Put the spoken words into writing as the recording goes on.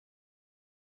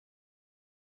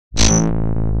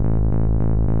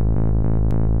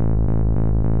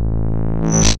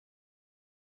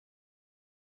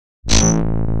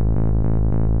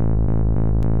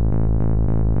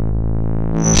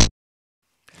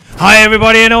Hi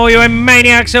everybody and all you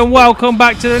maniacs, and welcome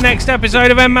back to the next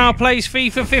episode of En-Mao Plays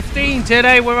FIFA 15.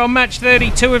 Today we're on match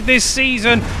 32 of this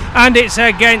season and it's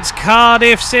against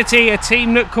Cardiff City, a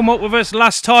team that come up with us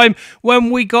last time when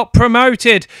we got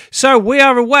promoted. So we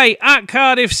are away at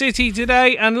Cardiff City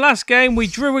today, and last game we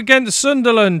drew against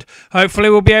Sunderland. Hopefully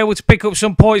we'll be able to pick up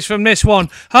some points from this one.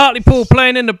 Hartlepool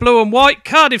playing in the blue and white,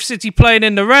 Cardiff City playing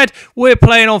in the red. We're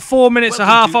playing on 4 minutes and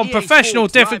a half on professional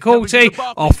difficulty.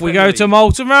 Off we go to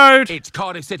Moulton Road. It's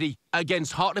Cardiff City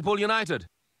against Hartlepool United.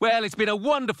 Well, it's been a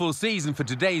wonderful season for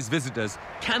today's visitors.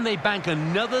 Can they bank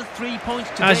another 3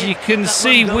 points today? As you can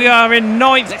see, we are in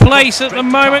 9th place at the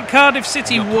moment. Cardiff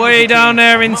City way down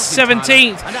there in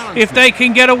 17th. If they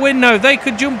can get a win, though, they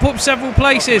could jump up several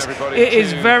places. It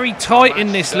is very tight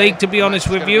in this league, to be honest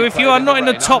with you. If you are not in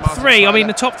the top three, I mean,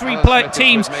 the top three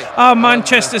teams are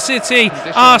Manchester City,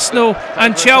 Arsenal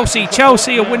and Chelsea.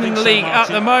 Chelsea are winning the league at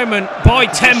the moment by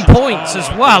 10 points as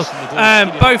well.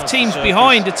 Both teams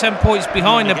behind are 10 points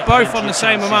behind. They're both on the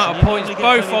same amount of points,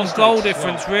 both on goal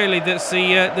difference, really. That's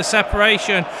the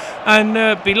separation.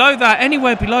 And below that,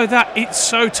 anywhere below that, it's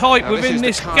so tight within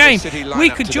this game. We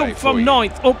could jump from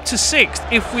 9th up to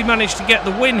 6th if we manage to get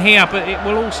the win here, but it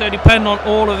will also depend on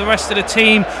all of the rest of the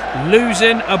team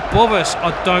losing above us.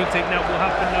 I don't think that will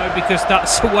happen, though, because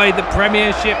that's the way the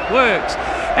Premiership works.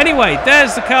 Anyway,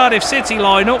 there's the Cardiff City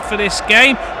lineup for this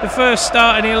game. The first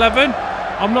starting 11.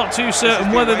 I'm not too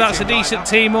certain whether that's a decent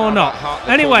team or not.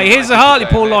 Anyway, here's the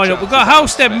Hartlepool lineup. We've got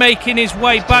Halstead making his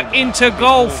way back into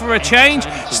goal for a change.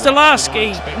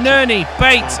 Stolarski, Nerney,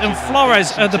 Bates and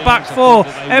Flores are the back four.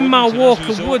 En-Mao,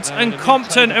 Walker, Woods and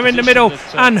Compton are in the middle.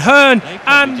 And Hearn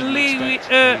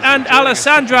and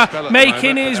Alessandra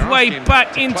making his way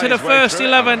back into the first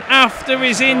 11 after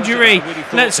his injury.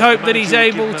 Let's hope that he's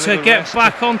able to get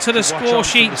back onto the score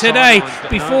sheet today.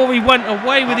 Before he went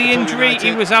away with the injury,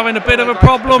 he was having a bit of a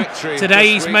problem.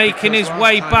 Today he's making his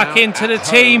way back into the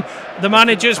team. The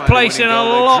manager's placing a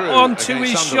lot onto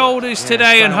his shoulders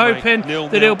today and hoping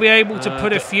that he'll be able to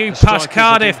put a few past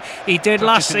Cardiff. He did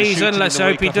last season. Let's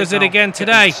hope he does it again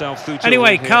today.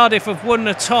 Anyway, Cardiff have won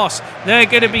the toss. They're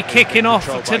going to be kicking off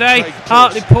for today.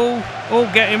 Hartlepool all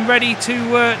getting ready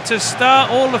to start.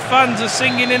 All the fans are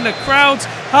singing in the crowds.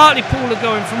 Hartlepool are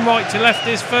going from right to left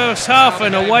this first half,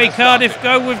 and away Cardiff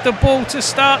go with the ball to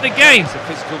start the game.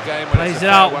 Plays it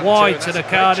out wide to the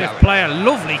Cardiff player.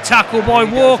 Lovely tackle by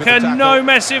Walker. No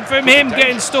messing from him,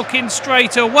 getting stuck in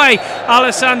straight away.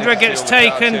 Alessandra gets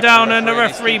taken down and the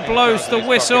referee blows the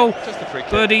whistle,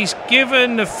 but he's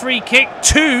given the free kick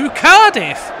to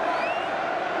Cardiff.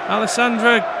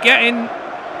 Alessandra getting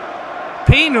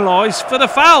penalised for the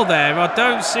foul there. I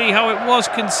don't see how it was,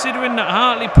 considering that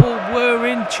Hartlepool were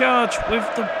in charge with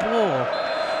the ball.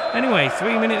 Anyway,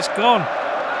 3 minutes gone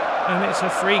and it's a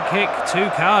free kick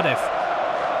to Cardiff.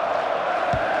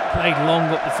 Played long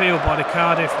up the field by the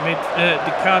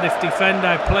Cardiff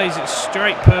defender. Plays it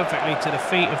straight perfectly to the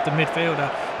feet of the midfielder.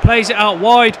 Plays it out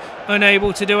wide,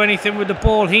 unable to do anything with the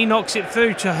ball. He knocks it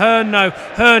through to Hearn now.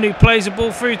 Hearn, who plays the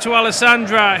ball through to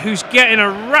Alessandra, who's getting a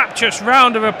rapturous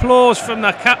round of applause from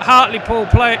the Hartlepool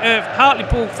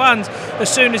fans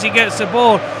as soon as he gets the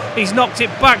ball. He's knocked it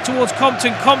back towards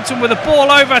Compton. Compton with the ball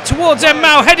over towards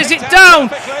En-Mao, headers it down.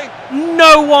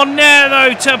 No one there,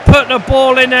 though, to put the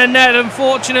ball in their net.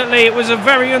 Unfortunately, it was a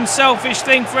very unselfish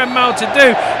thing for En-Mao to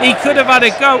do. He could have had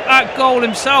a go at goal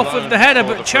himself with the header,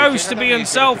 but chose to be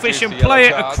unselfish and play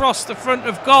it across the front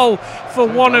of goal for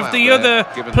one of the other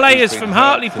players from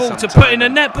Hartlepool to put in the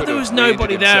net, but there was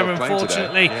nobody there,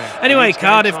 unfortunately. Anyway,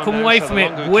 Cardiff come away from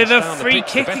it with a free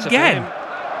kick again.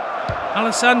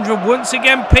 Alessandra once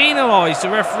again penalised. The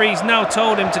referee's now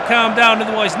told him to calm down,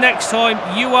 otherwise next time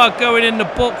you are going in the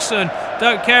books, and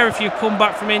don't care if you come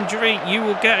back from injury, you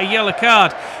will get a yellow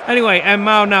card. Anyway,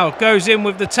 En-Mao now goes in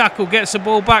with the tackle, gets the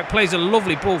ball back, plays a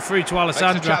lovely ball through to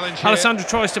Alessandra. Alessandra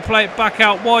tries to play it back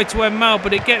out wide to En-Mao,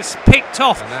 but it gets picked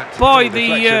off by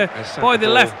the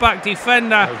left back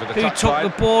defender, who took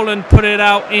the ball and put it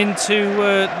out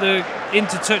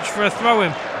into touch for a throw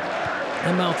in.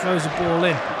 En-Mao throws the ball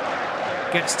in.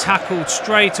 Gets tackled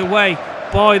straight away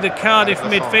by the Cardiff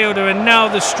midfielder, and now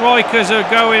the strikers are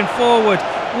going forward.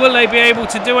 Will they be able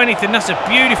to do anything? That's a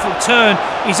beautiful turn.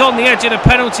 He's on the edge of the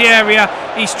penalty area.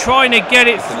 He's trying to get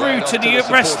it through to the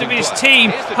rest of his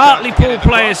team. Hartlepool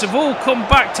players have all come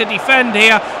back to defend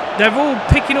here. They're all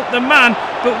picking up the man,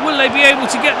 but will they be able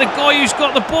to get the guy who's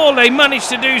got the ball? They managed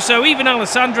to do so. Even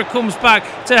Alessandra comes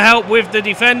back to help with the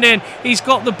defending. He's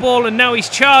got the ball and now he's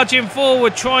charging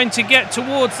forward, trying to get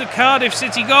towards the Cardiff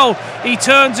City goal. He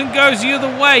turns and goes the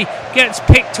other way, gets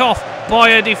picked off by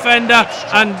a defender,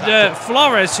 and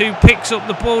Flores, who picks up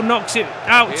the ball, knocks it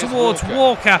out towards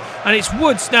Walker, and it's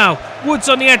Woods now. Woods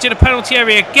on the edge of the penalty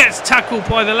area, gets tackled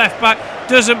by the left back,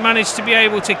 doesn't manage to be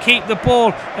able to keep the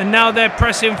ball, and now they're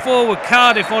pressing forward.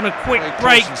 Cardiff on a quick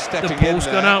break. The ball's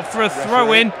gone out for a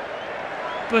throw-in,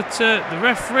 but the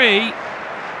referee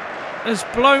has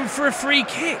blown for a free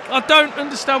kick. I don't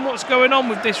understand what's going on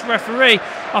with this referee.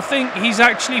 I think he's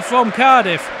actually from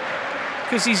Cardiff,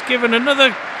 because he's given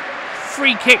another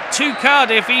free kick to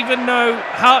Cardiff, even though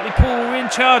Hartlepool were in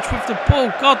charge with the ball.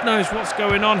 God knows what's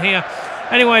going on here.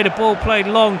 Anyway, the ball played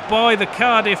long by the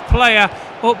Cardiff player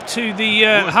up to the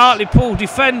Hartlepool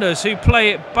defenders, who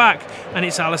play it back, and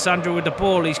it's Alessandro with the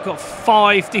ball. He's got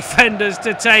 5 defenders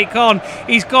to take on.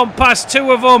 He's gone past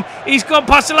 2 of them. He's gone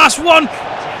past the last one.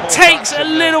 Takes a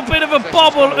little bit of a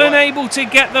bobble, unable to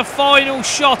get the final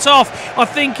shot off. I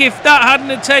think if that hadn't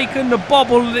have taken the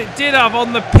bobble that it did have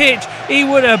on the pitch, he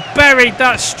would have buried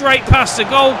that straight past the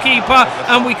goalkeeper,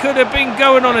 and we could have been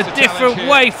going on a different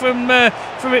way from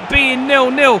it being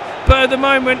 0-0. But at the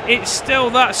moment, it's still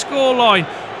that scoreline.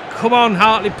 Come on,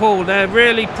 Hartlepool, they're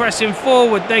really pressing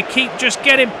forward. They keep just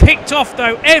getting picked off,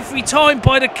 though, every time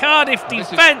by the Cardiff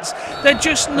defence. They're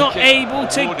just not able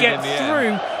to get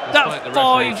through that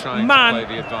 5-man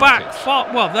back,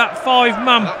 that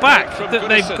 5-man back that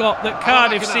they've got, that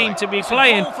Cardiff seem to be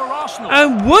playing.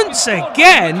 And once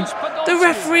again, the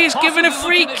referee is given a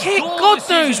free kick. God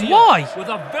knows why. With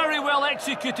a very well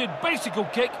executed bicycle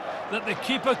kick that the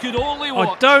keeper could only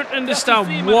watch. I don't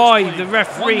understand why the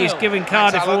referee is giving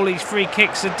Cardiff all these free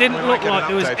kicks. It didn't look like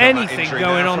there was anything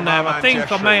going on there. I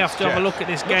think I may have to have a look at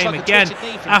this game again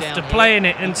after playing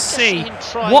it and see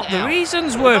what the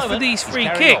reasons were for these free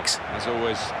kicks. As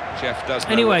always, Jeff does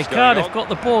know. Anyway, Cardiff got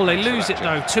the ball. They lose it,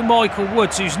 though, to Michael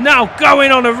Woods, who's now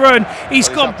going on a run. He's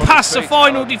gone past the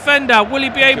final defender. Will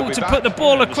he be able to put the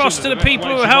ball across to the people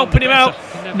who are helping him out?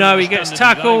 No, he gets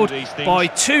tackled by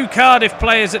 2 Cardiff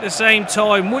players at the same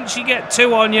time. Once you get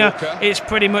 2 on you, it's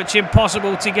pretty much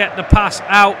impossible to get the pass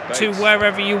out to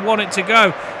wherever you want it to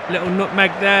go. Little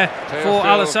nutmeg there for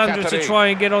Alessandro to try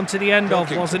and get onto the end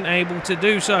of. Wasn't able to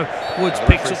do so. Woods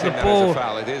picks up the ball,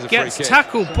 gets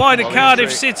tackled by the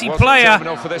Cardiff City player,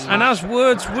 and has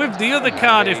words with the other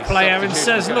Cardiff player and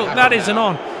says, look, that isn't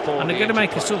on. And they're going to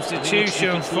make a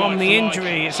substitution from the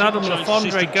injury. It's Adam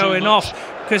Lafondre going off,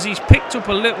 because he's picked up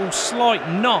a little slight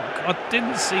knock. I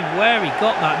didn't see where he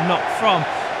got that knock from,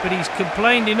 but he's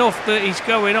complained enough that he's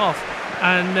going off.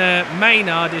 And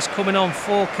Maynard is coming on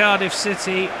for Cardiff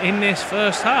City in this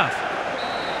first half.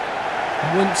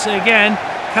 Once again,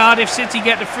 Cardiff City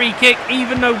get the free kick,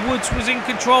 even though Woods was in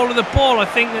control of the ball. I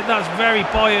think that's very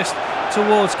biased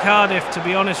towards Cardiff, to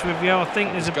be honest with you. I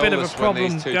think there's a bit of a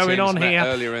problem going on here.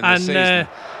 And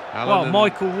well,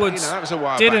 Michael Woods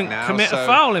didn't commit a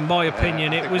foul, in my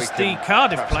opinion. It was the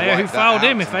Cardiff player who fouled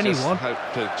him, if anyone.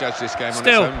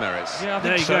 Still,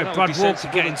 there you go. Brad Walker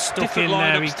getting stuck in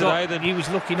there. He was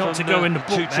lucky not to go in the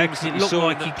book there, because it looked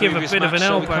like he'd give a bit of an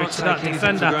elbow to that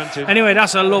defender. Anyway,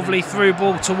 that's a lovely through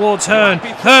ball towards Hearn.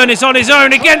 Hearn is on his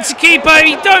own against the keeper.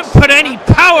 He don't put any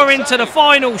power into the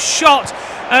final shot.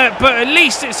 But at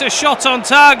least it's a shot on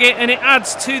target, and it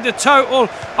adds to the total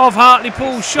of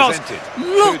Hartlepool's shots.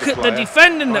 Look at the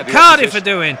defending that Cardiff are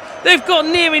doing. They've got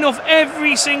near enough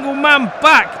every single man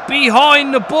back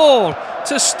behind the ball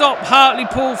to stop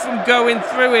Hartlepool from going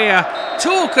through here.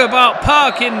 Talk about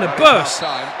parking the bus.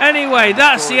 Anyway,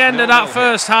 that's the end of that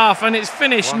first half, and it's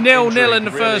finished 0-0 in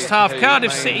the first half.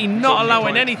 Cardiff City not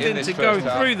allowing anything to go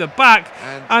through the back,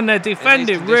 and they're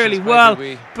defending really well,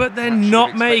 but they're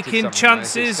not making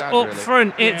chances up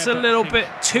front. It's a little bit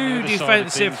too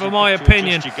defensive, for my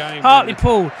opinion.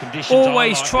 Hartlepool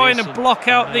always trying to block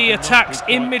out the attacks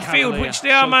in midfield, which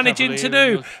they are managing to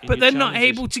do, but they're not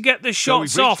able to get the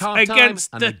shots off against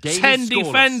the 10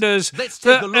 defenders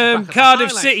that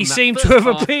Cardiff City seem to have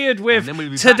appeared with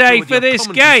today for this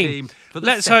game.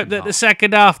 Let's hope that the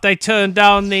second half they turn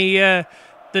down the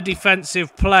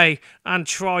defensive play and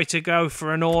try to go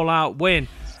for an all-out win.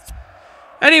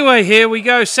 Anyway, here we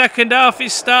go. Second half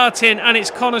is starting, and it's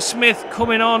Connor Smith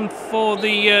coming on for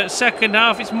the second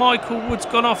half. It's Michael Wood's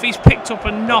gone off. He's picked up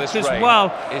a knock as well.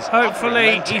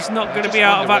 Hopefully, he's not going to be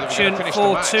out of action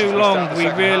for too long. We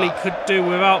really could do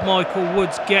without Michael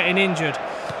Woods getting injured.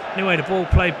 Anyway, the ball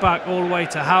played back all the way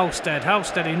to Halstead.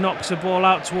 Halstead, who knocks the ball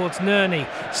out towards Nerney.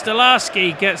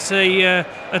 Stolarski gets a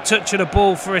touch of the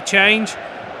ball for a change.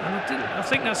 And I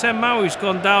think that's En-Mao who's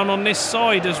gone down on this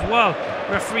side as well.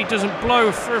 Referee doesn't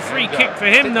blow for a free kick for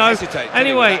him though.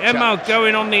 Anyway, En-Mao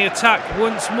going on the attack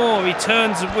once more. He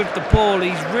turns with the ball.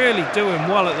 He's really doing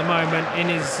well at the moment in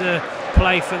his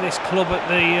play for this club at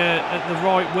the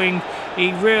right wing.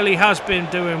 He really has been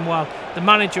doing well. The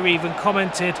manager even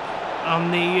commented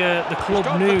on the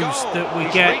club news that we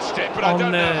get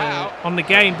on the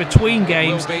game between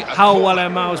games how well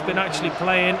En-Mao's been actually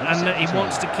playing, and that he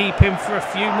wants to keep him for a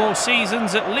few more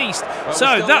seasons at least.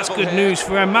 So that's good news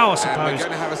for En-Mao, I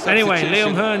suppose. Anyway,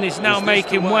 Liam Hearn is now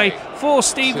making way for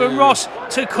Stephen Ross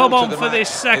to come on for this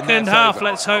second half.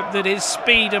 Let's hope that his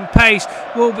speed and pace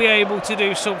will be able to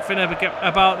do something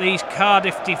about these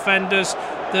Cardiff defenders.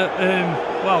 That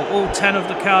well, all 10 of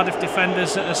the Cardiff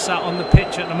defenders that are sat on the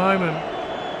pitch at the moment.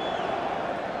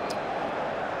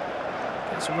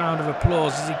 Gets a round of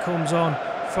applause as he comes on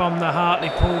from the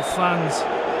Hartlepool fans.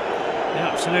 They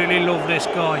absolutely love this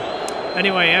guy.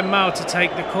 Anyway, En-Mao to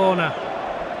take the corner.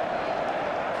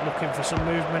 Looking for some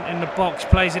movement in the box,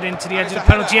 plays it into the edge of the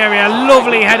penalty area.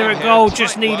 Lovely header at goal,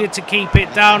 just needed to keep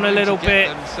it down a little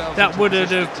bit. That would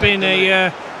have been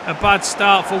a bad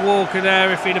start for Walker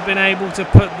there if he'd have been able to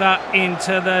put that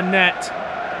into the net.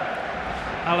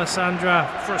 Alessandra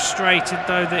frustrated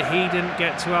though that he didn't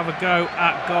get to have a go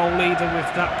at goal either with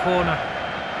that corner.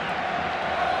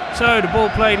 So the ball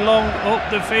played long up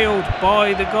the field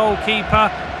by the goalkeeper.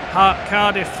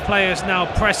 Cardiff players now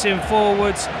pressing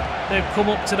forwards. They've come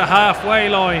up to the halfway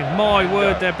line. My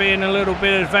word, they're being a little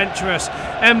bit adventurous.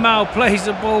 En-Mao plays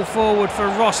the ball forward for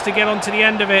Ross to get onto the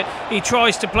end of it. He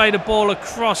tries to play the ball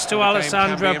across to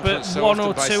Alessandra, but one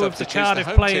or two of the Cardiff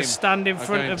players stand in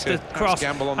front of the cross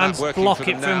and block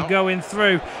it from going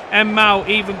through. En-Mao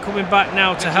even coming back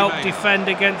now to help defend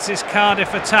against this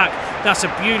Cardiff attack. That's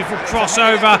a beautiful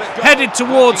crossover, headed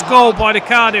towards goal by the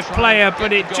Cardiff player,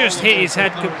 but it just hit his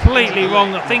head completely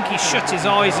wrong. I think he shut his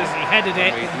eyes as he headed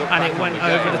it, and it went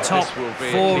over the top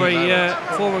for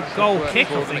a goal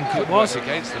kick, I think it was.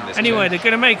 Anyway, they're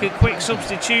going to make a quick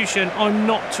substitution. I'm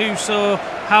not too sure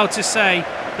how to say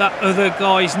that other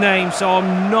guy's name, so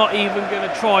I'm not even going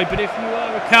to try. But if you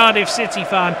are a Cardiff City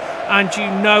fan and you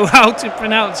know how to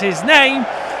pronounce his name,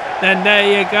 then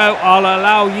there you go. I'll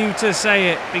allow you to say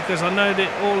it, because I know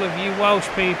that all of you Welsh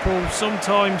people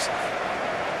sometimes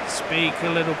speak a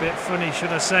little bit funny, should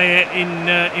I say it, in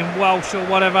Welsh or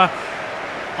whatever.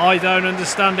 I don't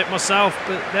understand it myself,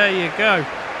 but there you go.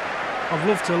 I'd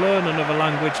love to learn another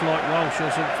language like Welsh or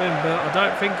something, but I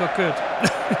don't think I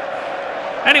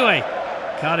could. Anyway,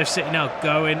 Cardiff City now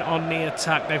going on the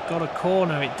attack. They've got a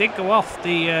corner. It did go off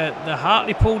the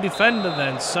Hartlepool defender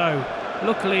then, so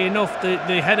luckily enough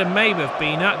the header may have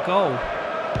been at goal.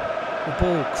 The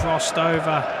ball crossed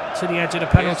over to the edge of the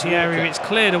penalty area. It's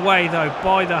cleared away though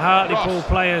by the Hartlepool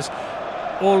players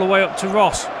all the way up to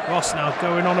Ross. Ross now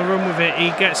going on a run with it. He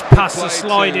gets past the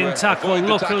sliding tackle.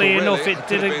 Luckily enough, it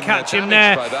didn't catch him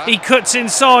there. He cuts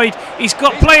inside. He's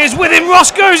got players with him.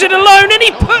 Ross goes it alone and he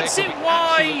puts it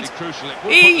wide.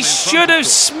 He should have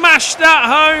smashed that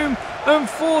home.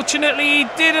 Unfortunately, he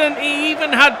didn't. He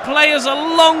even had players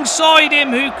alongside him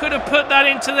who could have put that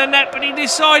into the net, but he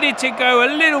decided to go a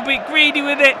little bit greedy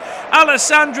with it.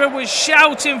 Alessandra was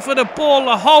shouting for the ball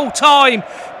the whole time,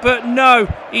 but no,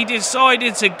 he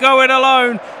decided to go it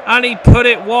alone and he put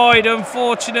it wide.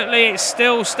 Unfortunately, it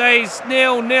still stays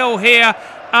 0-0 here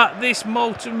at this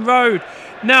Moulton Road.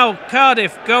 Now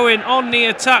Cardiff going on the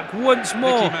attack once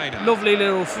more. Lovely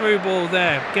little through ball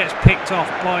there. Gets picked off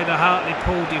by the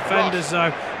Hartlepool defenders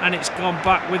though, and it's gone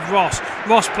back with Ross.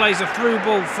 Ross plays a through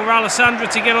ball for Alessandra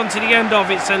to get onto the end of.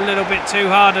 It's a little bit too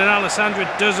hard and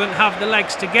Alessandra doesn't have the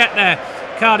legs to get there.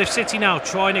 Cardiff City now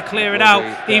trying to clear it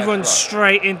out. He runs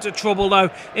straight into trouble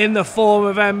though in the form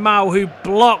of En-Mao, who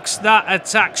blocks that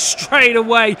attack straight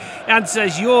away and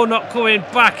says you're not coming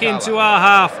back into our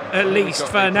half, at least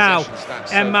for now.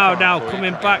 En-Mao now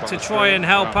coming back to try and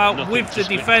help out with the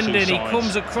defending. He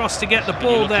comes across to get the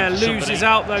ball there, loses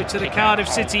out though to the Cardiff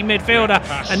City midfielder,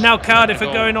 and now Cardiff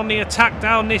are going on the attack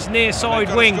down this near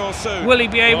side wing. Will he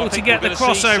be able to get the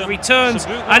crossover? He turns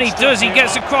and he does. He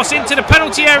gets across into the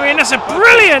penalty area, and that's a brilliant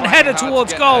Brilliant header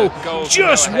towards goal.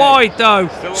 Just wide though.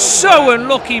 So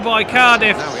unlucky by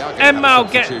Cardiff. En-Mao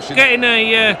getting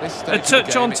a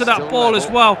touch onto that ball as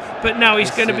well. But now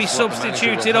he's going to be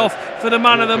substituted off for the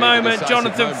man of the moment,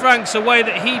 Jonathan Franks. The way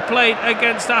that he played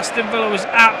against Aston Villa was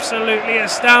absolutely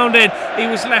astounding. He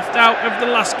was left out of the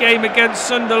last game against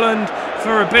Sunderland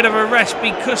for a bit of a rest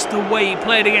because the way he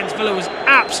played against Villa was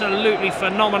absolutely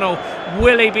phenomenal.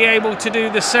 Will he be able to do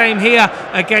the same here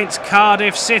against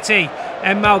Cardiff City?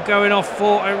 En-Mao going off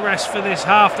for a rest for this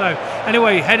half though.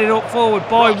 Anyway, headed up forward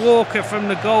by Walker from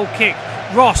the goal kick.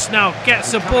 Ross now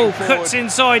gets the ball, cuts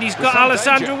inside, he's got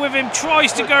Alessandro with him,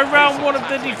 tries to go round one of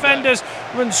the defenders,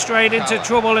 runs straight into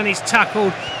trouble and he's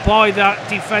tackled by that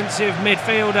defensive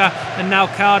midfielder. And now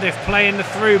Cardiff playing the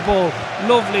through ball.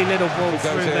 Lovely little ball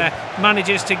through there.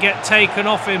 Manages to get taken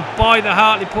off him by the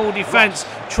Hartlepool defence,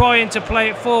 trying to play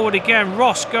it forward again.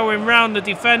 Ross going round the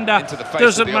defender,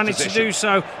 doesn't manage to do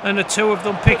so, and the two of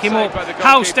them pick him up.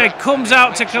 Halstead comes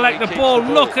out to collect the ball.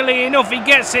 Luckily enough, he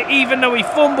gets it, even though he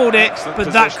fumbled it,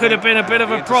 but that could have been a bit of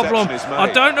a problem.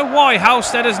 I don't know why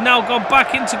Halstead has now gone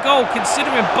back into goal,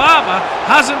 considering Barber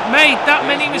hasn't made that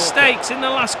many mistakes in the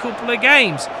last couple of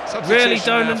games. Really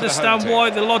don't understand why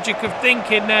the logic of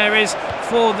thinking there is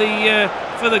for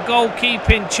the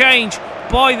goalkeeping change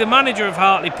by the manager of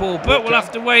Hartlepool, but we'll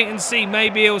have to wait and see.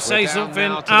 Maybe he'll say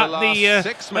something at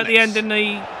the end in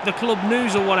the club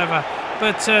news or whatever.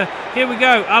 But here we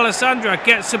go. Alessandro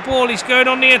gets the ball. He's going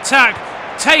on the attack.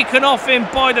 Taken off him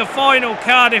by the final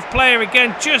Cardiff player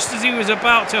again, just as he was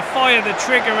about to fire the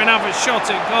trigger and have a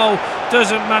shot at goal.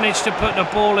 Doesn't manage to put the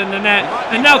ball in the net.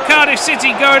 And now Cardiff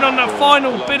City going on the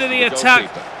final bit of the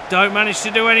attack. Don't manage to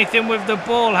do anything with the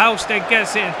ball. Halstead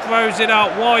gets it and throws it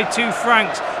out wide to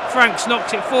Franks. Franks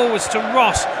knocks it forwards to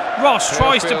Ross. Ross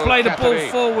tries to play the ball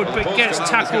forward but gets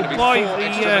tackled by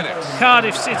the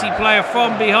Cardiff City player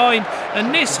from behind.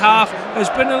 And this half has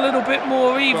been a little bit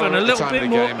more even, a little bit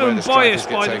more unbiased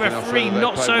by the referee.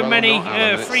 Not so many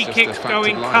free kicks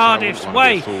going Cardiff's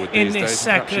way in this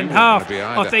second half.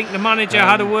 I think the manager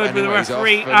had a word with the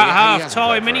referee at half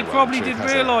time, and he probably did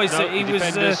realise that he was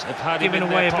giving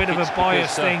away a bit of a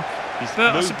bias thing.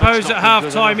 But I suppose at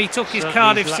half-time he took his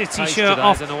Cardiff City shirt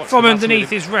off from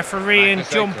underneath his refereeing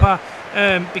jumper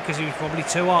because he was probably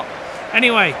too hot.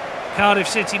 Anyway, Cardiff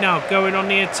City now going on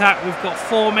the attack. We've got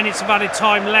 4 minutes of added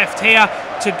time left here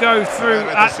to go through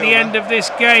at the end of this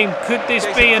game. Could this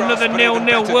be another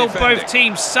 0-0? Will both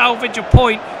teams salvage a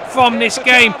point from this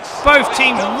game? Both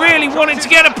teams really wanting to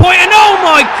get a point, and oh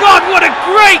my God, what a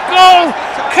great goal!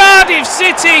 Cardiff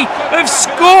City have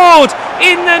scored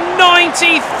in the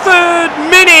 93rd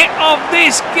minute of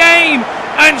this game,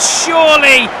 and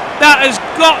surely that has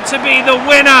got to be the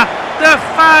winner. The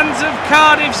fans of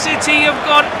Cardiff City have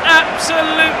gone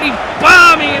absolutely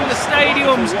balmy in the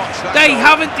stadiums. They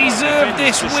haven't deserved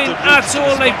this win at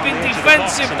all. They've been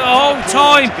defensive the whole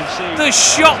time. The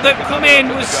shot that come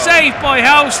in was saved by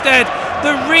Halstead.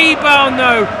 The rebound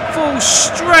though falls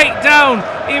straight down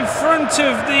in front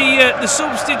of the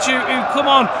substitute who come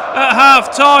on at half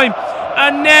time.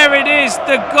 And there it is,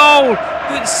 the goal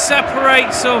that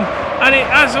separates them. And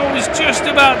as I was just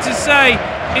about to say,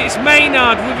 it's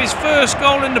Maynard with his first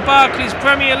goal in the Barclays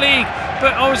Premier League.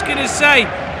 But I was going to say,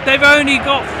 they've only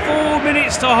got 4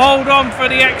 minutes to hold on for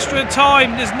the extra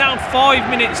time. There's now 5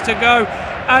 minutes to go.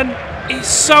 And it's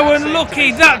so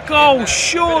unlucky. That goal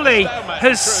surely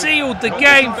has sealed the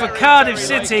game for Cardiff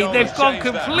City. They've gone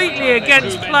completely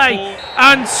against play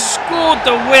and scored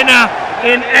the winner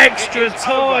in extra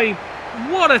time.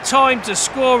 What a time to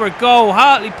score a goal.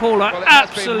 Hartlepool are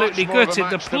absolutely gutted.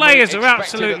 The players are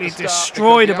absolutely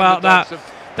destroyed about that.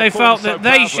 They felt that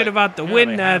they should have had the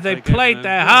win there. They played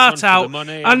their heart out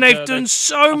and they've done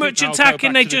so much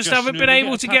attacking. They just haven't been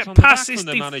able to get past this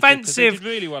defensive,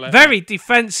 very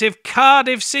defensive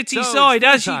Cardiff City side.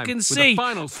 As you can see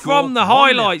from the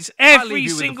highlights, every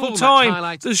single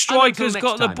time the strikers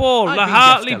got the ball, the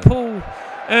Hartlepool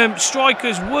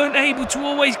strikers weren't able to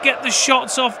always get the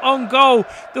shots off on goal.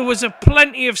 There was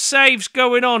plenty of saves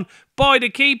going on by the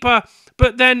keeper,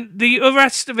 but then the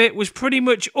rest of it was pretty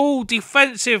much all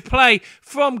defensive play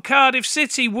from Cardiff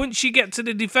City. Once you get to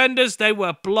the defenders, they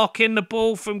were blocking the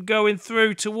ball from going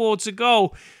through towards a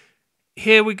goal.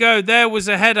 Here we go. There was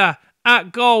a header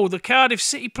at goal. The Cardiff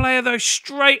City player, though,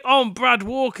 straight on Brad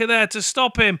Walker there to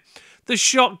stop him. The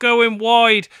shot going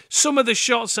wide. Some of the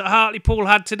shots that Hartlepool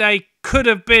had today could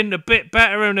have been a bit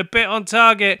better and a bit on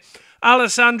target.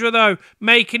 Alessandro, though,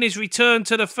 making his return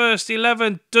to the first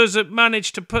 11, doesn't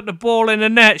manage to put the ball in the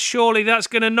net. Surely that's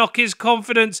going to knock his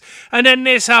confidence. And then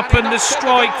this happened, the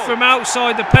strike from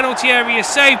outside the penalty area,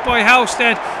 saved by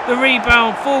Halstead. The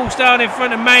rebound falls down in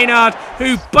front of Maynard,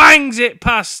 who bangs it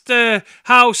past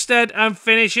Halstead and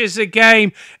finishes the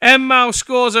game. En-Mao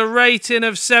scores a rating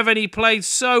of 7. He played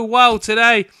so well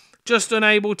today, just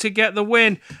unable to get the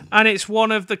win, and it's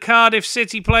one of the Cardiff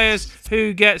City players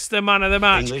who gets the man of the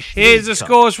match. Here's the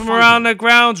scores from around the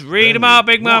grounds. Read them out,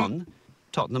 big man. 1,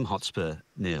 Tottenham Hotspur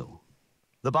 0.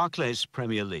 The Barclays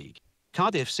Premier League.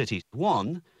 Cardiff City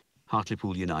 1,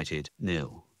 Hartlepool United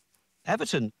 0.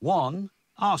 Everton 1,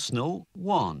 Arsenal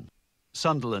 1.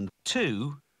 Sunderland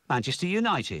 2, Manchester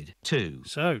United 2.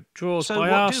 So, draws by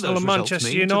Arsenal and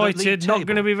Manchester United. Not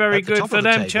going to be very good for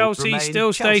them. Chelsea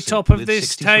still stay top of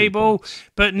this table.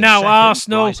 But now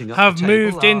Arsenal have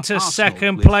moved into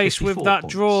second place with that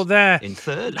draw there.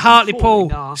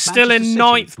 Hartlepool still in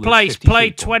 9th place.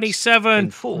 Played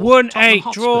 27, won 8,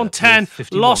 drawn 10,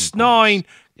 lost 9.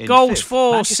 Goals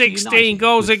for 16,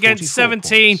 goals against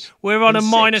 17. We're on a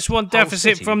 -1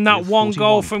 deficit from that 1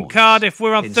 goal from Cardiff.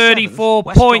 We're on 34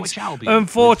 points.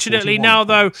 Unfortunately now,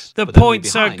 though, the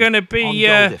points are going to be...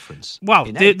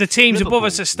 the teams above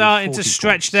us are starting to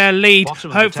stretch their lead.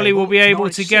 Hopefully we'll be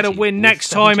able to get a win next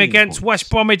time against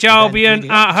West Bromwich Albion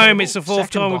at home. It's the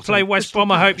 4th time we play West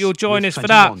Brom. I hope you'll join us for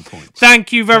that.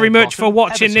 Thank you very much for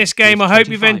watching this game. I hope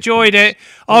you've enjoyed it.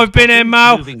 I've been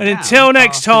En-Mao, and until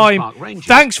next time,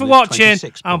 thanks for watching,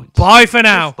 and bye for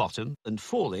now. Bottom and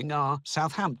falling are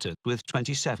Southampton with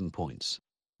 27 points.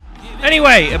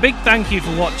 Anyway, a big thank you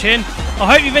for watching.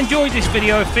 I hope you've enjoyed this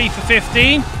video of FIFA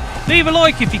 15. Leave a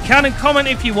like if you can and comment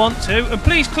if you want to, and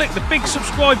please click the big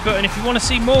subscribe button if you want to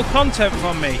see more content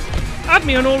from me. Add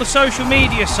me on all the social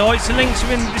media sites, the links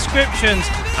are in the descriptions,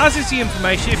 as is the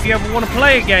information if you ever want to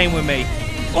play a game with me.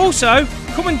 Also,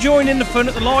 come and join in the fun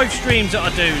at the live streams that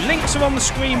I do. Links are on the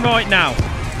screen right now.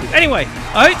 Anyway,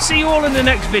 I hope to see you all in the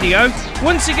next video.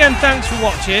 Once again, thanks for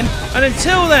watching, and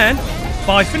until then,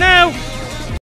 bye for now.